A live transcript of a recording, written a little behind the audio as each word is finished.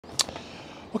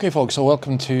Okay, folks, so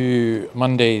welcome to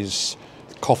Monday's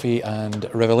Coffee and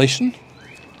Revelation.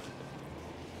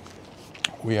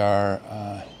 We are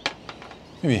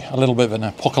maybe a little bit of an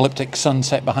apocalyptic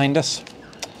sunset behind us.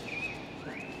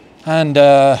 And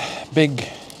big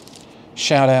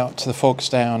shout out to the folks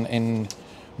down in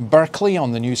Berkeley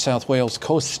on the New South Wales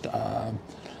coast.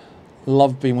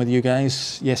 Loved being with you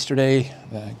guys yesterday.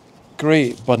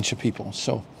 Great bunch of people.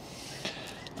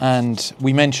 And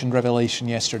we mentioned Revelation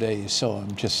yesterday, so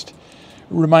I'm just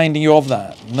reminding you of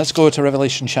that. And let's go to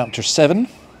Revelation chapter 7.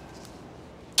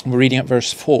 We're reading at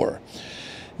verse 4.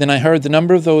 Then I heard the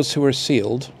number of those who were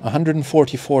sealed,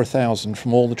 144,000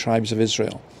 from all the tribes of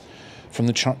Israel. From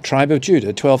the tribe of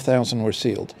Judah, 12,000 were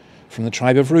sealed. From the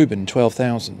tribe of Reuben,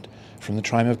 12,000. From the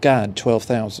tribe of Gad,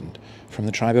 12,000. From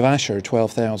the tribe of Asher,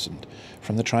 12,000.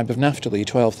 From the tribe of Naphtali,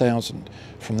 12,000.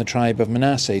 From the tribe of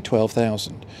Manasseh,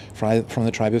 12,000. From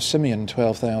the tribe of Simeon,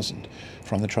 12,000.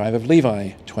 From the tribe of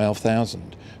Levi,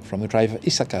 12,000. From the tribe of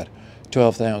Issachar,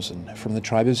 12,000. From the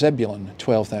tribe of Zebulun,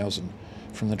 12,000.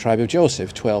 From the tribe of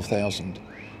Joseph, 12,000.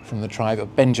 From the tribe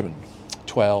of Benjamin,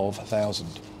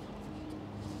 12,000.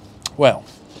 Well,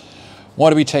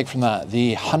 what do we take from that?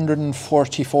 The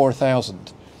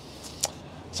 144,000.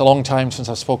 It's a long time since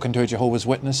I've spoken to a Jehovah's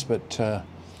Witness, but I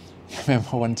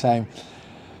remember one time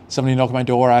somebody knocked on my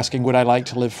door asking, would I like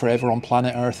to live forever on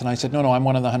planet Earth? And I said, no, I'm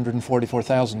one of the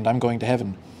 144,000. I'm going to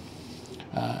heaven.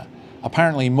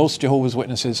 Apparently, most Jehovah's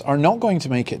Witnesses are not going to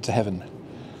make it to heaven,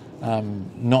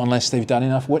 not unless they've done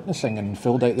enough witnessing and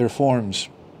filled out their forms.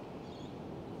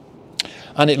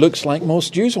 And it looks like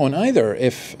most Jews won't either,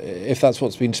 if that's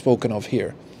what's been spoken of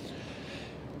here.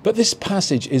 But this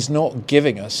passage is not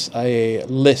giving us a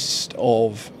list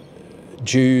of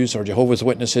Jews or Jehovah's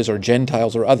Witnesses or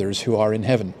Gentiles or others who are in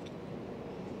heaven.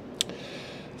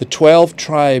 The 12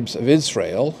 tribes of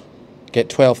Israel get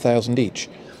 12,000 each.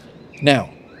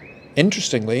 Now,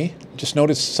 interestingly, just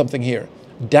notice something here.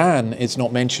 Dan is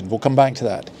not mentioned. We'll come back to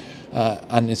that.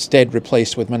 And instead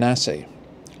replaced with Manasseh.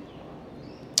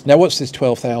 Now, what's this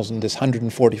 12,000, this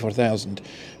 144,000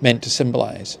 meant to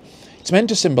symbolize? It's meant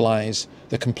to symbolize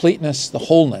the completeness, the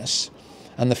wholeness,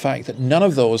 and the fact that none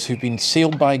of those who've been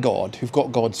sealed by God, who've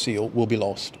got God's seal, will be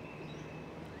lost.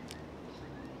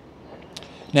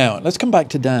 Now, let's come back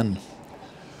to Dan.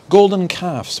 Golden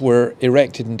calves were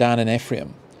erected in Dan and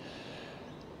Ephraim.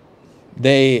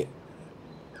 They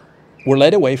were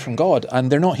led away from God,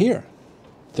 and they're not here.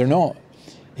 They're not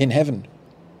in heaven.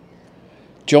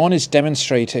 John is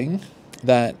demonstrating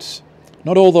that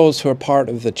not all those who are part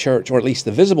of the church, or at least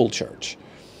the visible church,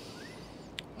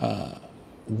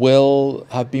 will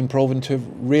have been proven to have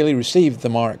really received the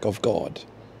mark of God.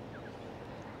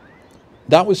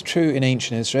 That was true in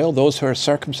ancient Israel. Those who are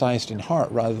circumcised in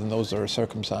heart rather than those that are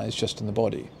circumcised just in the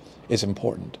body is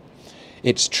important.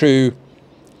 It's true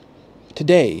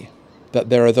today that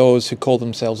there are those who call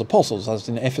themselves apostles, as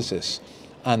in Ephesus,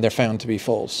 and they're found to be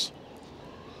false.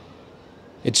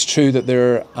 It's true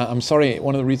that I'm sorry,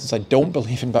 one of the reasons I don't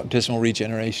believe in baptismal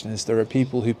regeneration is there are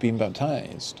people who've been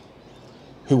baptized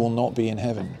who will not be in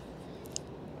heaven.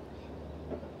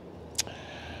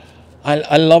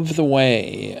 I love the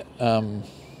way,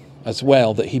 as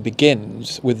well, that he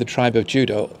begins with the tribe of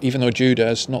Judah, even though Judah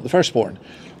is not the firstborn.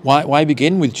 Why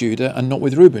begin with Judah and not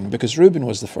with Reuben? Because Reuben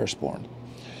was the firstborn.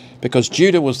 Because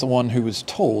Judah was the one who was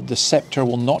told, the scepter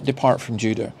will not depart from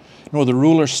Judah, nor the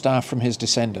ruler's staff from his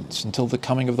descendants, until the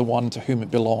coming of the one to whom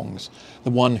it belongs, the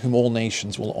one whom all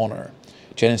nations will honor.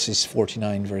 Genesis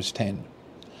 49, verse 10.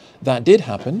 That did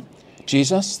happen.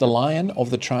 Jesus, the Lion of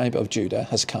the tribe of Judah,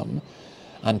 has come,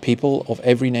 and people of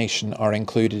every nation are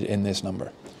included in this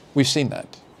number. We've seen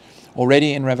that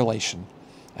already in Revelation.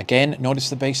 Again,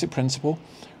 notice the basic principle.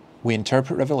 We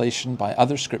interpret Revelation by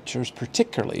other scriptures,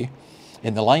 particularly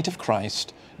in the light of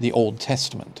Christ, the Old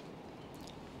Testament.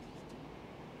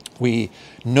 We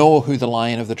know who the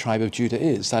Lion of the tribe of Judah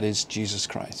is. That is Jesus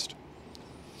Christ.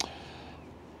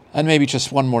 And maybe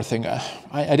just one more thing.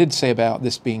 I did say about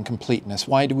this being completeness.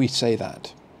 Why do we say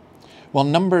that? Well,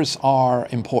 numbers are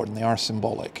important. They are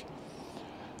symbolic.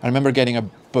 I remember getting a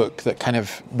book that kind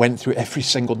of went through every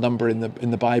single number in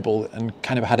the Bible and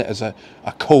kind of had it as a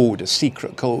code, a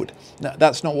secret code. Now,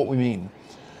 that's not what we mean.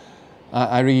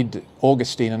 I read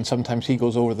Augustine, and sometimes he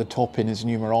goes over the top in his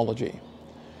numerology.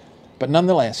 But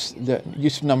nonetheless, the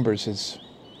use of numbers is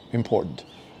important.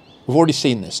 We've already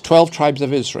seen this. 12 tribes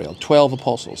of Israel, 12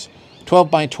 apostles.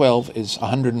 12 by 12 is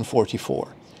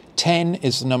 144. 10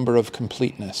 is the number of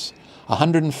completeness.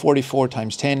 144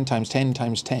 times 10 times 10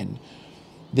 times 10.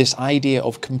 This idea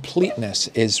of completeness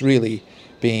is really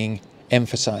being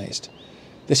emphasized.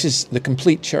 This is the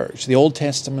complete church. The Old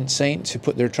Testament saints who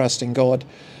put their trust in God,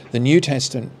 the New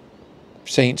Testament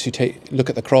saints who look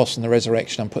at the cross and the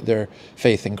resurrection and put their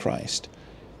faith in Christ.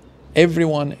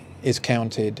 Everyone is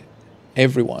counted.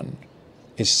 Everyone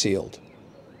is sealed.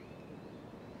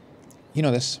 You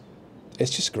know this.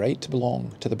 It's just great to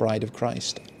belong to the bride of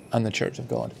Christ and the Church of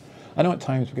God. I know at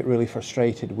times we get really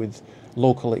frustrated with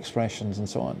local expressions and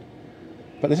so on,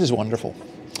 but this is wonderful.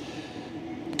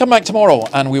 Come back tomorrow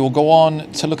and we will go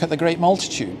on to look at the great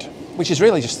multitude, which is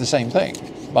really just the same thing,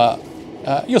 but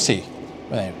you'll see.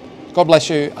 God bless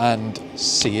you and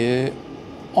see you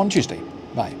on Tuesday.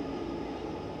 Bye.